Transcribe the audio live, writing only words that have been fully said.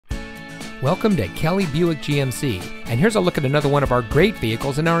Welcome to Kelley Buick GMC, and here's a look at another one of our great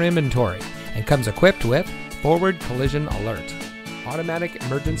vehicles in our inventory, and comes equipped with forward collision alert, automatic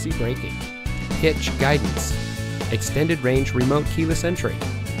emergency braking, hitch guidance, extended range remote keyless entry,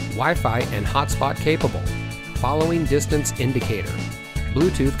 Wi-Fi and hotspot capable, following distance indicator,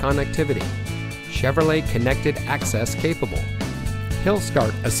 Bluetooth connectivity, Chevrolet connected access capable, hill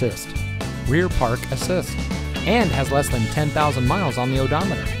start assist, rear park assist, and has less than 10,000 miles on the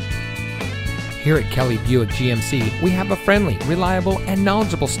odometer. Here at Kelley Buick GMC, we have a friendly, reliable, and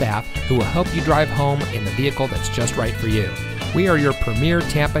knowledgeable staff who will help you drive home in the vehicle that's just right for you. We are your premier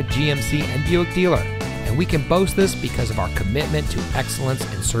Tampa GMC and Buick dealer, and we can boast this because of our commitment to excellence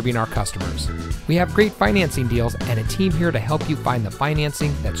in serving our customers. We have great financing deals and a team here to help you find the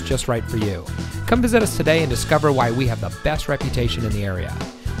financing that's just right for you. Come visit us today and discover why we have the best reputation in the area.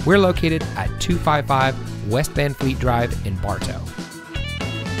 We're located at 255 West Van Fleet Drive in Bartow.